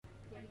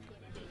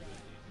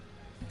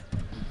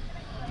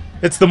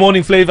It's the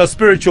Morning Flavor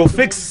Spiritual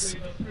Fix.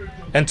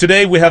 And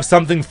today we have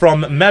something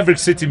from Maverick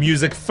City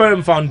Music,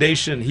 Firm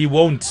Foundation, He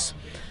Won't.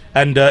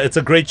 And it's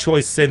a great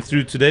choice sent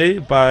through today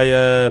by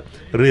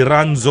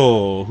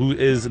Riranzo, who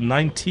is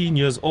 19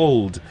 years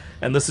old.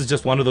 And this is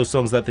just one of those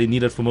songs that they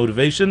needed for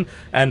motivation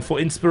and for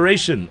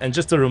inspiration. And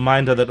just a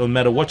reminder that no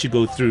matter what you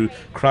go through,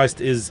 Christ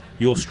is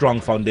your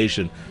strong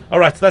foundation. All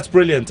right, that's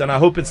brilliant. And I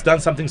hope it's done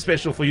something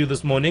special for you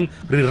this morning.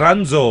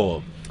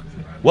 Riranzo.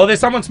 Well,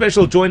 there's someone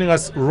special joining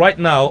us right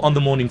now on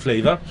the Morning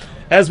Flavor.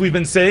 As we've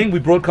been saying,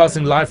 we're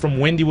broadcasting live from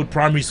Wendywood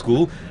Primary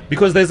School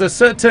because there's a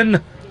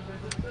certain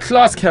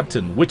class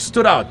captain which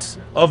stood out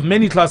of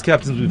many class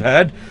captains we've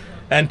had.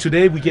 And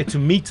today we get to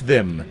meet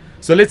them.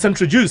 So let's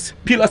introduce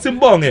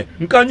Philasimbonge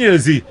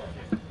Nkanyezi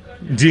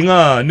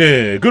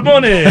Ndingane. Good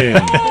morning.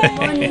 Good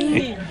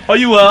morning. Are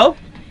you well?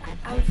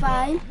 I'm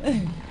fine.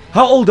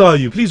 How old are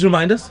you? Please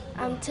remind us.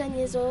 I'm 10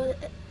 years old.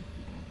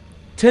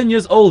 10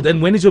 years old.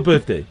 And when is your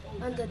birthday?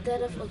 On the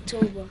 3rd of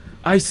October.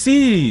 I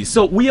see.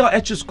 So we are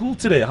at your school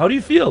today. How do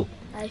you feel?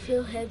 I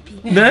feel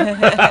happy.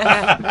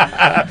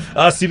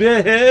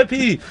 Sibe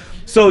happy.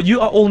 So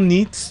you are all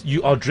neat.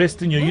 You are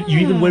dressed in your.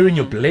 You're even wearing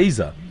your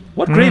blazer.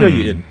 What grade are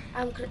you in?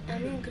 I'm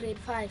in grade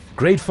 5.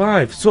 Grade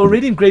 5. So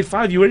already in grade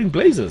 5, you're wearing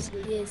blazers.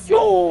 Yes.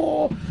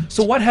 Yo.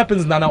 So what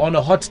happens, Nana, on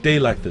a hot day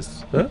like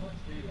this? Huh?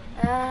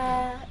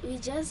 We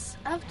just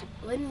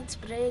when it's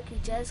break, we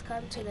just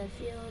come to the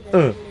field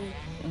and,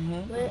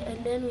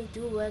 and then we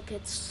do work in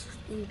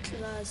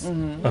class.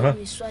 Then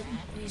we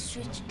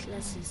switch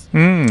classes.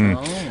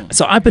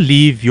 So I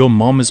believe your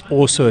mom is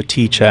also a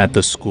teacher at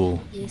the school.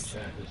 Yes.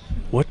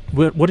 What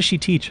does she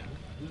teach?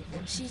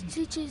 She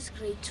teaches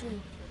grade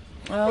 2.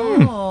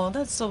 Oh,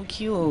 that's so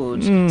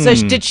cute. So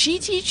did she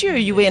teach you, or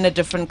you were in a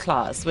different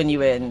class when you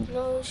were in?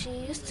 No, she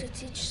used to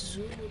teach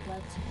Zulu,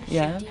 but she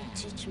did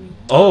teach me.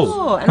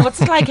 Oh. And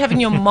what's it like having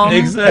your mom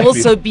Exactly.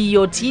 also be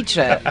your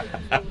teacher?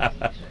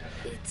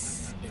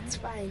 It's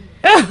fine.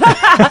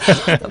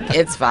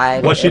 It's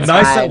fine. Was she it's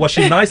nicer? fine. Was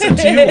she nicer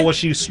to you, or was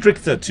she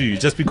stricter to you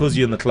just because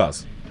you're in the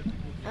class?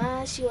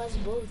 She was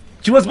both.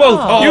 She was both.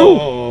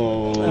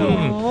 Oh.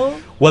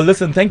 Well,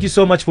 listen, thank you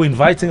so much for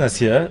inviting us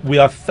here. We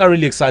are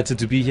thoroughly excited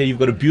to be here. You've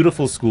got a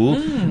beautiful school,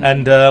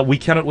 and we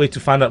cannot wait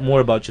to find out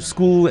more about your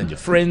school and your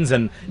friends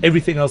and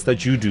everything else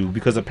that you do,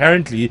 because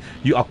apparently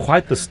you are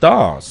quite the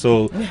star.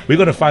 So we're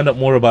going to find out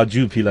more about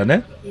you, Pila,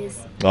 ne?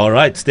 Yes. All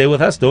right, stay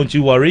with us, don't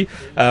you worry.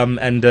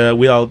 And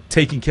we are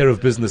taking care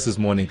of business this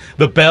morning.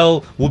 The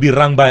bell will be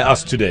rung by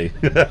us today.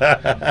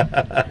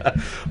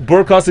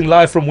 Broadcasting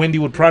live from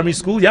Wendywood Primary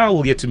School. Yeah,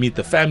 we'll get to meet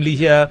the family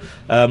here.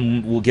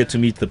 We'll get to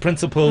meet the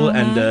principal,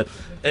 and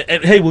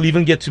hey, we'll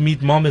even get to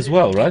meet mom as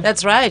well, right?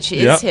 That's right. She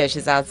is here.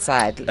 She's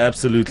outside.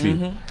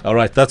 Absolutely. All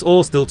right, that's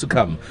all still to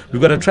come.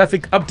 We've got a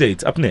traffic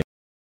update up next.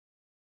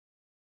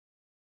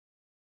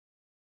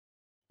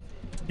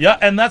 Yeah,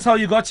 and that's how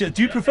you got here.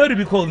 Do you prefer to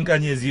be called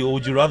Nkanyezi, or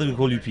would you rather we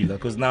call you Pila?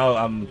 Because now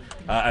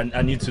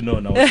I need to know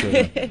now. What's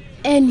going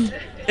on.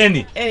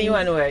 Any.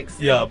 Anyone works.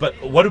 Yeah, but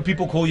what do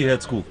people call you here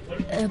at school?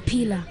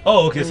 Pila.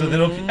 Oh, okay, so they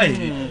don't.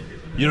 Hey,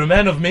 you're a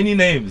man of many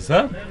names,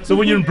 huh? So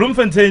when you're in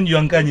Bloemfontein,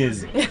 you're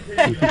Nkanyezi.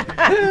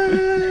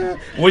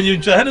 When you're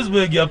in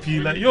Johannesburg, you're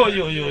Pila. Yo.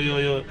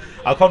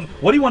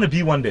 What do you want to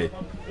be one day?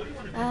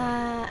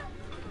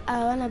 I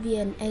want to be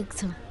an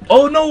actor.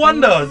 Oh, no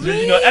wonder.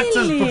 Really? You know,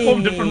 actors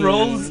perform different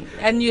roles.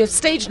 And you have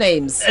stage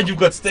names. And you've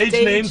got stage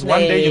names.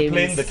 One day you're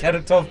playing the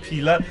character of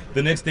Pila.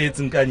 The next day it's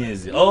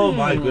Nkanyezi. Oh,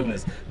 my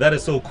goodness. That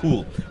is so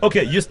cool.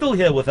 Okay, you're still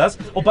here with us.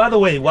 Oh, by the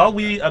way,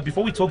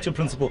 before we talk to your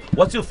principal,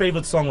 what's your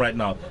favorite song right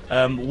now?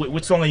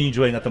 Which song are you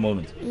enjoying at the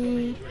moment?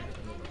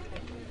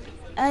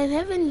 I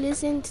haven't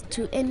listened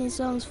to any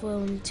songs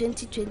from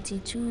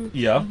 2022.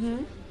 Yeah.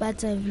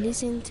 But I've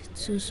listened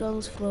to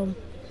songs from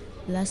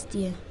last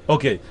year.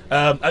 Okay.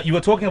 You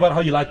were talking about how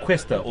you like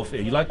Questa off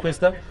air. You like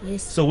Questa?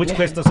 Yes. So which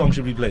Questa song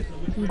should we play?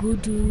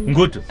 Ngudu.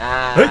 Good.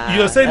 Hey,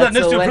 you're saying that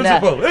next to your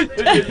principal.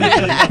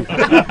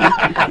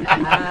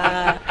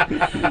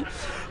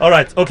 All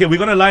right. Okay, we're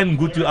going to line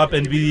Ngudu up.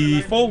 And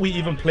before we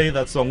even play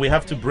that song, we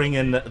have to bring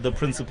in the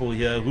principal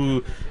here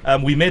who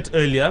we met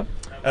earlier.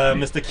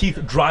 Mr.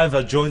 Keith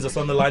Driver joins us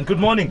on the line. Good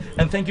morning,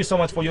 and thank you so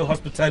much for your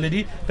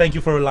hospitality. Thank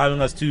you for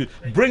allowing us to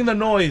bring the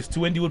noise to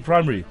Wendywood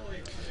Primary.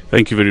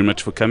 Thank you very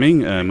much for coming,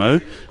 Mo,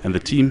 and the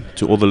team.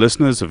 To all the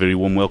listeners, a very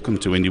warm welcome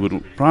to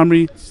Wendywood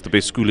Primary. It's the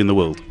best school in the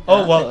world.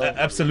 Oh, well,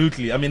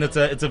 absolutely. I mean, it's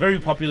a very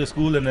popular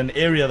school in an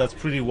area that's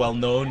pretty well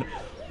known.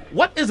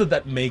 What is it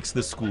that makes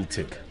the school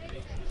tick?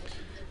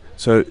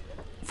 So,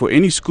 for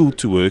any school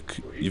to work,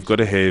 you've got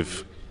to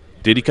have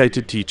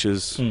dedicated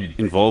teachers,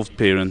 involved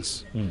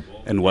parents,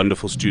 and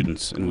wonderful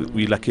students. And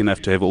we're lucky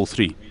enough to have all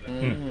three.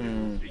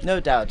 No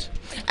doubt.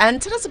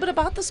 And tell us a bit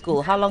about the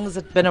school. How long has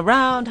it been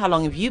around? How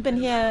long have you been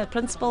here,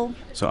 principal?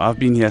 So I've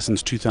been here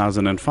since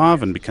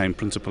 2005 and became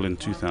principal in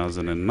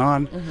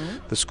 2009.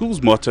 The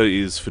school's motto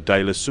is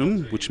Fidelis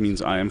Sum, which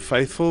means I am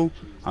faithful.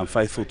 I'm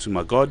faithful to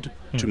my God,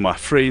 to my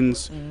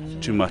friends,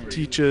 to my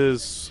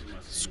teachers,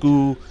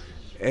 school,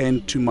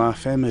 and to my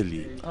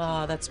family.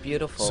 Oh, that's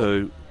beautiful.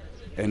 So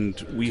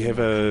and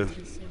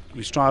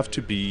we strive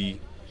to be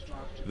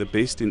the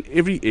best in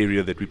every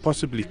area that we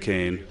possibly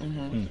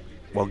can,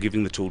 while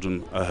giving the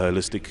children a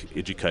holistic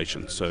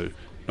education. So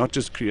not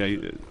just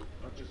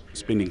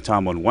spending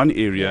time on one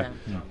area,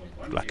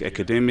 like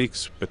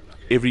academics, but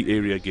every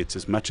area gets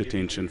as much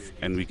attention,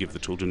 and we give the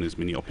children as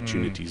many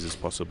opportunities as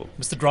possible.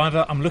 Mr.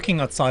 Driver, I'm looking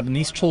outside and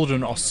these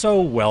children are so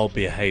well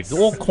behaved,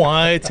 all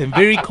quiet and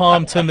very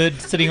calm,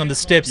 timid, sitting on the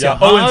steps. Yeah,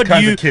 How Owen's do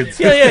kind you, of kids.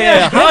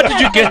 Yeah. How did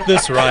you get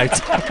this right?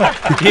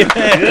 There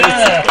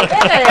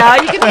they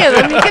are. You can hear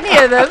them. You can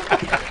hear them.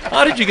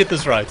 How did you get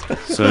this right?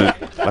 So,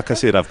 like I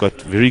said, I've got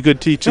very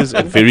good teachers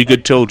and very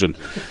good children.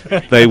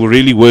 They will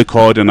really work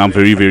hard, and I'm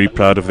very, very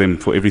proud of them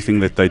for everything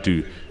that they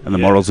do and the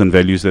morals and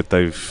values that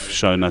they've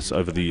shown us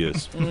over the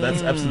years.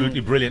 That's absolutely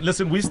brilliant.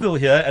 Listen, we're still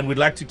here and we'd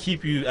like to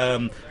keep you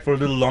for a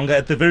little longer.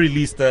 At the very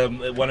least,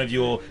 one of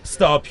your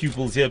star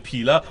pupils here,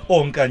 Phila,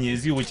 or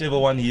Nkanyezi, whichever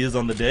one he is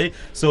on the day.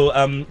 So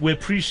we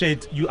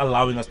appreciate you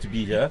allowing us to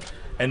be here.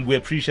 And we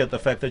appreciate the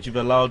fact that you've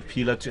allowed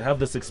Phila to have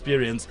this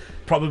experience,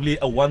 probably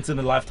a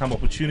once-in-a-lifetime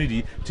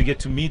opportunity to get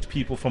to meet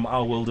people from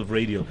our world of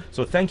radio.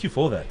 So thank you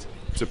for that.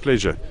 It's a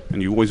pleasure, and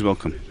you're always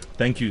welcome.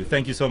 Thank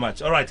you so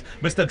much. All right,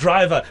 Mr.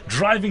 Driver,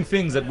 driving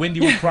things at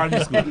Wendywood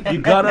Primary School. You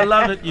gotta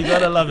love it, you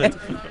gotta love it.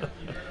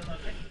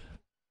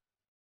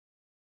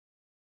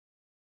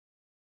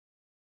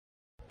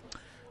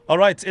 All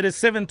right, it is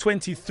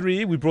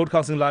 7:23. We're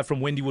broadcasting live from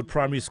Wendywood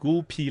Primary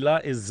School. Phila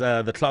is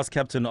the class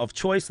captain of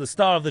choice, the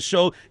star of the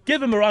show.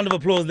 Give him a round of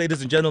applause,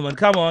 ladies and gentlemen.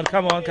 Come on.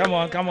 Yeah.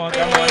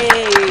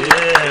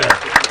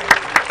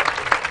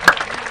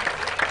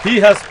 He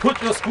has put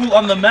the school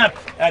on the map,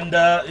 and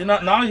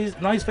now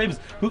he's famous.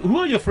 Who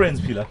are your friends,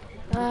 Phila?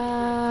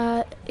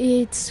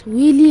 It's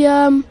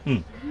William,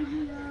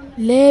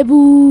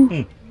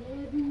 Lebu,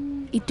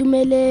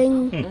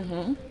 Itumeleng.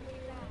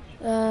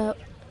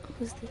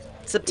 Who's this?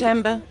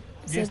 September.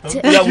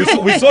 Yeah,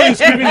 we saw you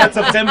screaming at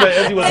September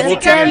as he was walking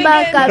in.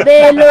 September,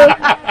 Kabelo,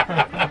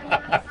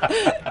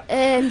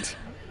 and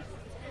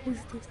who's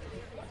this?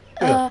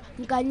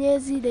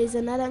 Nkanyezi. There's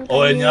another Nkanyezi.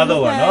 Oh, another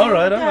one. All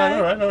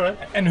right.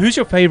 And who's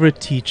your favorite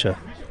teacher?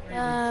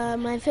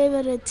 My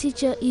favorite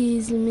teacher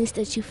is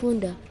Mr.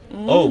 Chifunda.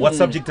 Oh, what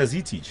subject does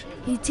he teach?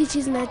 He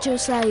teaches natural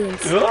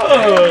science.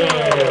 Oh.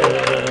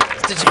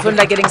 Mr.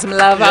 Chifunda getting some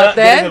love Getting out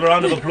there. a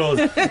round of applause.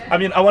 I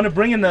mean, I want to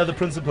bring in the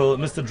principal,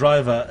 Mr.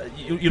 Driver.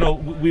 You know,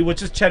 we were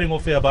just chatting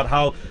off here about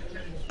how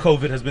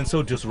COVID has been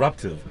so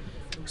disruptive.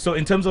 So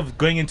in terms of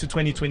going into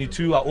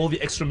 2022, are all the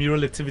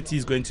extramural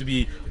activities going to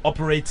be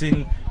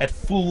operating at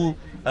full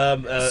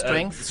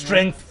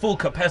strength, full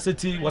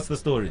capacity? What's the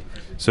story?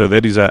 So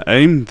that is our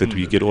aim, that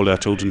we get all our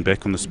children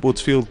back on the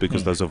sports field,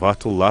 because those are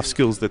vital life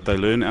skills that they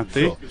learn out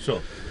there. Sure.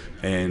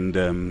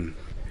 And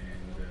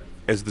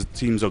as the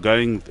teams are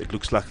going, it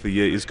looks like the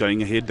year is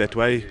going ahead that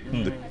way.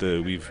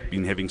 We've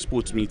been having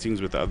sports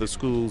meetings with the other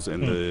schools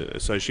and the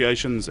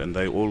associations, and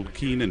they're all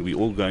keen, and we're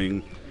all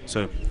going.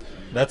 So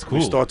that's cool.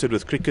 We started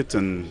with cricket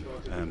and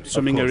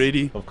swimming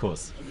already. Of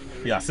course.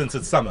 Yeah, since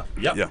it's summer.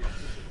 Yeah.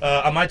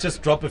 I might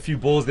just drop a few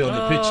balls there on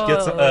the pitch,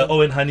 get some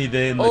Owen Honey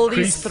there in all the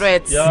crease. These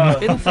threats. Yeah.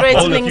 Been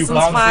threatening since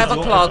 5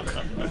 o'clock.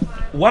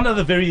 One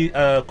other very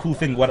cool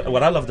thing, what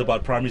I loved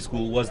about primary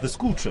school was the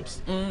school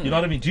trips. You know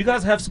what I mean? Do you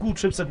guys have school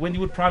trips at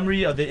Wendywood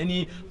Primary? Are there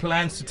any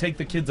plans to take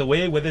the kids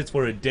away, whether it's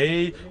for a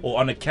day or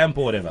on a camp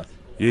or whatever?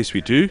 Yes,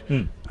 we do.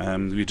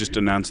 We just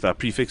announced our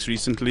prefects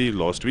recently,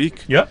 last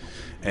week. Yeah.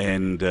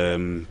 And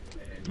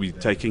we're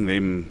taking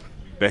them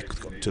back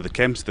to the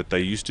camps that they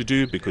used to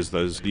do, because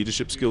those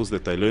leadership skills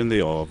that they learn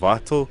there are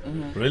vital.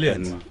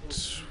 Brilliant. And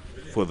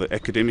for the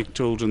academic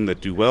children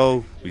that do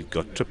well, we've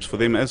got trips for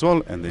them as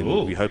well, and then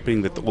we're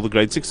hoping that all the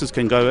grade 6s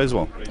can go as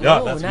well.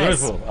 Yeah, that's nice.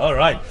 beautiful. All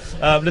right.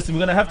 Listen, we're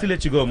going to have to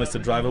let you go, Mr.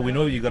 Driver. We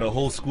know you got a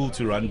whole school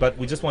to run, but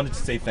we just wanted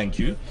to say thank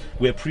you.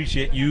 We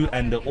appreciate you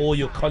and all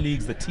your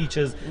colleagues, the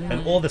teachers,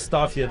 and all the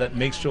staff here that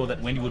make sure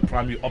that Wendywood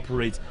Primary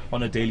operates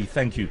on a daily.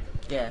 Thank you.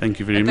 Yeah. Thank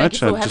you very Thank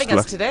much. you for having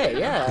us today.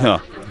 Yeah.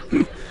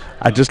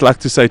 I'd just like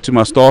to say to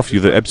my staff,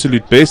 you're the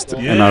absolute best,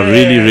 and I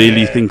really,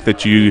 really think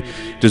that you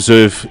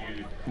deserve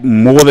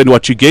more than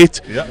what you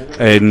get,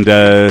 and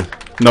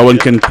no one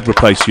can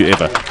replace you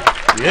ever.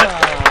 Yeah,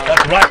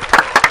 that's right.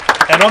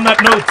 And on that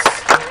note,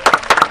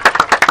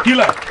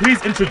 Phila,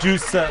 please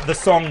introduce the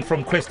song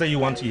from Questa you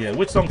want to hear.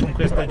 Which song from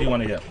Questa do you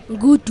want to hear?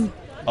 Ngudu.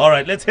 All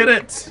right, let's hit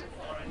it.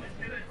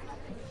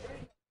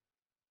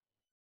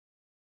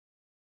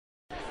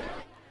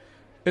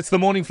 It's the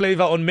morning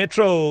flavor on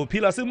Metro.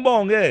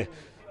 Philasimbonge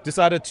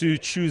decided to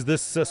choose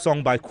this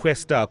song by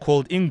Questa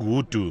called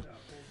Ngudu.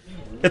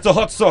 It's a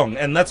hot song,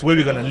 and that's where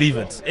we're gonna leave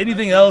it.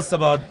 Anything else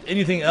about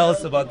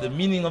the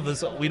meaning of the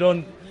song?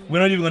 We're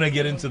not even gonna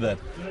get into that.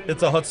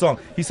 It's a hot song.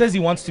 He says he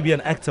wants to be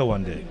an actor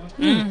one day,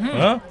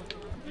 huh?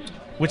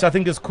 Which I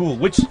think is cool.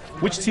 Which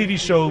TV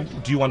show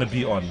do you want to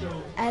be on?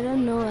 I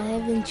don't know. I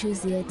haven't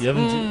chosen yet. You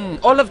haven't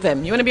All of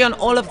them. You want to be on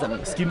all of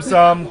them? Skim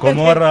Sam,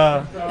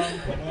 Gomorrah,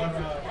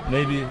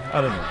 maybe,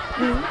 I don't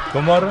know.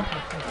 Gomorrah?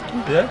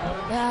 Yeah?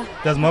 Yeah.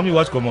 Does mommy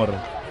watch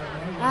Gomorrah?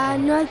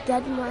 Not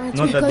that much,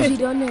 Not that because much. we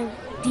don't have.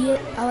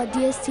 our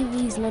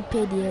DSTV is not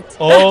paid yet.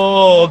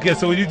 Oh, okay.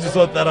 So we need to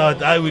sort that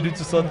out. We need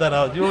to sort that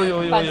out.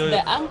 But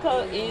the uncle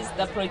is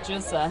the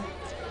producer.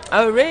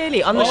 Oh,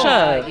 really? On the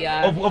show?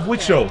 Yeah. Of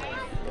which show?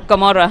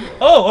 Gomorrah.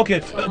 Oh,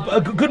 okay.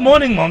 Good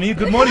morning, mommy.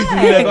 Good morning to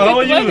you. How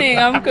are you? Good morning.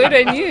 I'm good,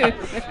 and you?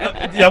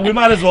 Yeah, we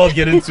might as well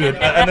get into it,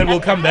 and then we'll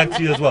come back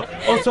to you as well.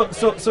 Oh,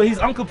 so his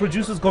uncle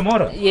produces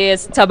Gomorrah.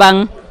 Yes,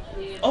 Tabang.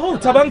 Oh,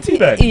 Tabang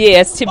Teabag.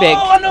 Yes, Tibag.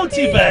 Oh, I know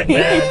Teabag, man.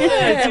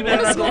 Yeah,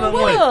 Teabag, I know that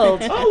one.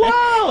 World. Oh,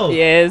 wow.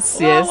 Yes,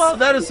 Oh, yes. wow,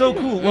 that is so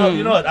cool. Well,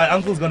 you know what?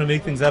 Uncle's gonna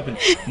make things happen.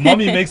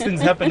 Mommy makes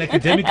things happen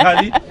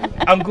academically.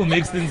 Uncle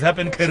makes things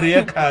happen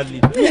career-cally.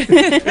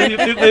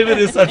 Maybe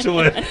there's such a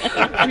word.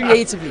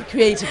 Creatively.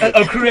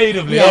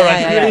 Creatively. Yeah, All right,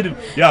 yeah. creative.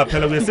 Yeah,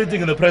 Pella, we're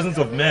sitting in the presence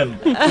of men.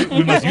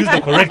 We must use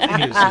the correct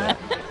English. Yeah.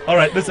 All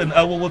right, listen,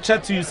 we'll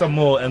chat to you some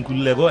more,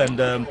 Nkululeko,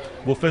 and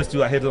we'll first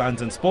do our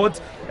headlines and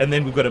sports, and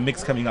then we've got a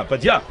mix coming up.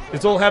 But yeah,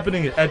 it's all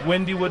happening at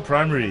Wendywood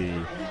Primary.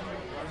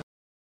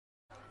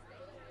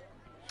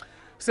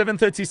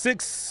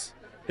 7:36.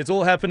 It's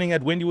all happening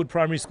at Wendywood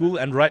Primary School,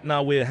 and right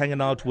now we're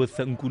hanging out with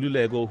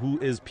Nkululeko, who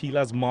is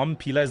Pila's mom.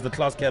 Pila is the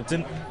class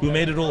captain who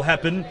made it all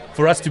happen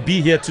for us to be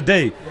here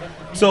today.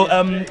 So,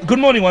 good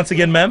morning once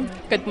again, ma'am.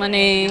 Good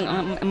morning,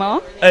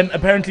 Mo. And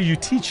apparently you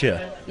teach here.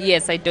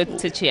 Yes, I do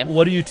teach here.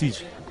 What do you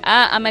teach?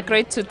 I'm a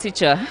grade 2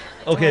 teacher.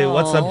 Okay,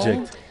 what Oh.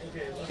 subject?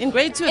 In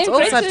grade 2, it's In all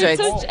grade 2,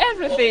 subjects. teach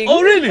everything.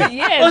 Oh, really?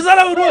 Yes. Oh, is that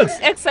how it works?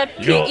 Except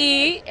Yo.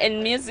 PE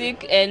and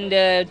music and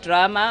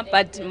drama,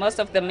 but most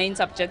of the main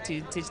subjects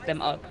you teach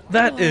them all.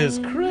 That is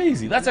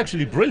crazy. That's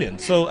actually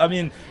brilliant. So, I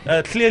mean,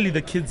 clearly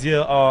the kids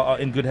here are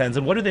in good hands.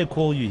 And what do they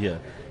call you here?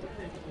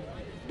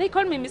 They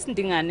call me Miss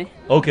Ndingane.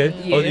 Okay.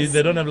 Oh, Yes.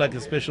 they don't have like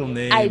a special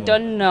name? I or-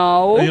 don't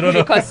know, You don't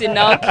know? because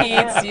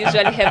kids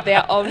usually have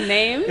their own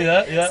name.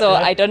 Yeah. So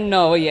I don't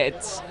know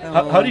yet.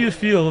 How do you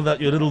feel that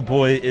your little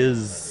boy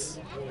is?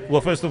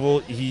 Well, first of all,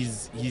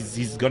 he's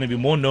going to be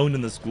more known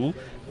in the school,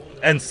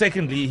 and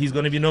secondly, he's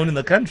going to be known in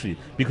the country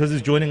because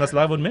he's joining us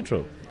live on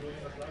Metro.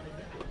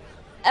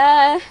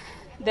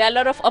 There are a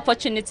lot of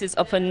opportunities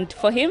opened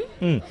for him.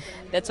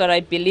 That's what I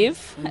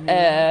believe.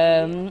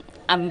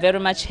 I'm very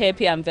much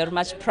happy. I'm very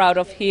much proud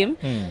of him.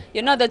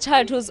 You know, the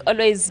child who's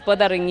always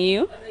bothering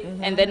you,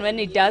 and then when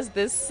he does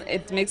this,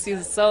 it makes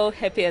you so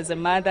happy as a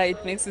mother.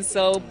 It makes you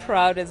so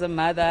proud as a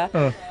mother.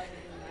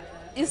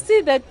 You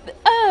see that?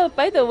 Oh,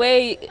 by the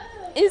way,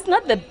 he's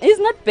not bad. He's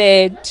not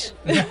bad.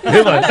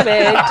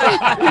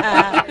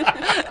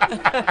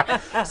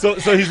 So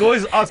he's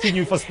always asking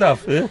you for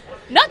stuff. Eh?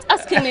 Not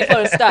asking me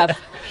for stuff.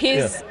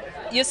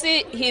 You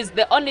see, he's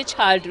the only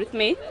child with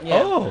me,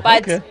 Oh,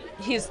 but okay.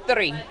 he's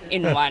 3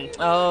 in one.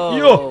 Oh,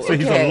 Yo, so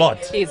he's a okay.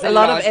 lot. He's A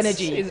lot of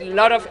energy. He's a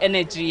lot of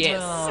energy, yes.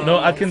 No,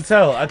 I can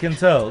tell.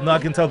 No, I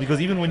can tell because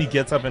even when he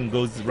gets up and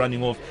goes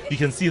running off, you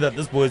can see that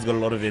this boy's got a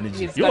lot of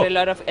energy. He's Yo. got a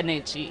lot of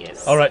energy,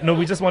 yes. All right. No,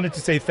 we just wanted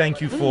to say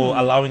thank you for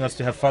allowing us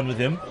to have fun with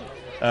him.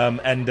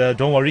 And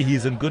don't worry,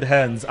 he's in good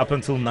hands up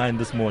until 9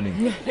 this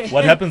morning.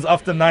 What happens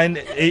after 9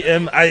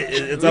 a.m.,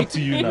 it's up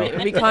to you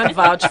now. We can't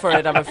vouch for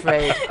it, I'm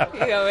afraid.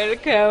 You're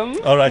welcome.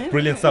 All right,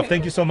 brilliant stuff.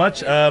 Thank you so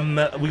much.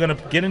 We're going to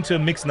get into a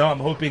mix now. I'm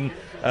hoping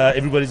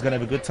everybody's going to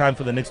have a good time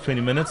for the next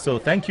 20 minutes. So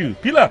thank you.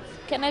 Pila.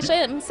 Can I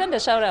send a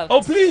shout out?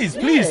 Oh, please,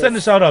 send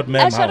a shout out,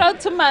 ma'am. A shout out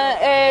to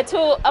my to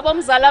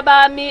Abamzala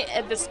Bami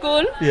at the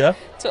school, Yeah,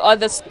 to all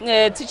the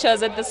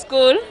teachers at the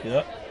school,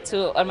 yeah.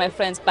 to all my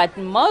friends, but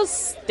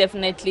most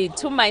definitely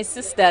to my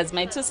sisters,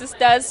 my 2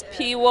 sisters,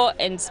 Piwo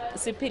and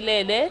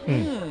Sipilele.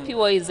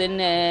 Piwo is in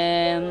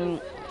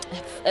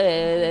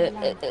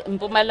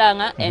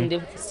Mpumalanga and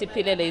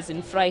Sipilele is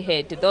in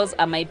Vryheid. Those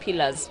are my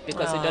pillars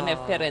because we don't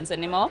have parents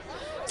anymore.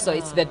 So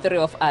it's the 3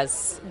 of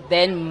us.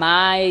 Then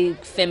my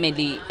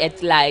family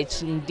at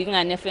large,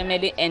 Ndingane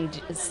family and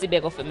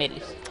Sibeko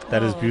family.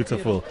 That is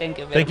beautiful. Thank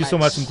you very Thank you so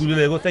much, much.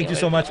 Nkululeko. Thank you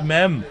so much,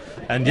 ma'am.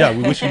 And yeah,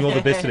 we wish you all the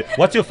best today.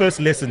 What's your first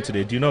lesson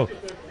today? Do you know?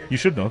 You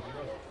should know.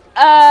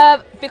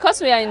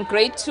 Because we are in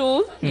grade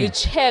 2, you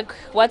check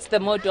what's the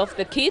mode of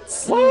the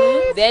kids.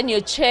 Then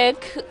you check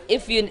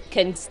if you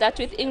can start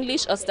with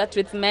English or start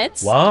with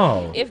maths.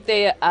 Wow. If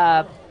they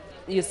are,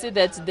 you see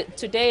that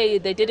today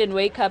they didn't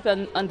wake up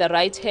on the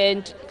right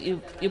hand,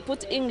 you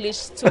put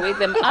English to wake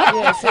them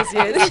up.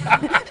 yes.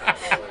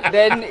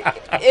 Then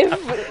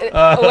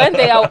when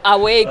they are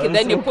awake,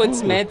 then you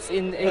put maths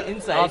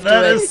inside.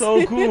 That is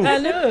so cool. I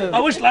know. I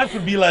wish life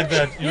could be like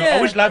that. You know, I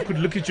Yeah. wish life could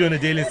look at you on a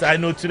daily and say, I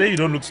know today you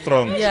don't look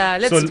strong. Yeah,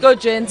 let's So go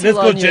gentle Let's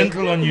go on you.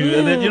 gentle on you.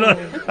 And then, you know.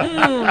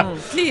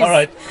 Please. All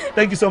right.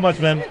 Thank you so much,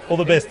 ma'am. All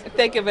the best.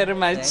 Thank you very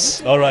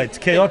much. All right.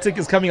 Chaotic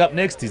is coming up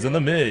next. He's in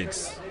the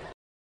mix.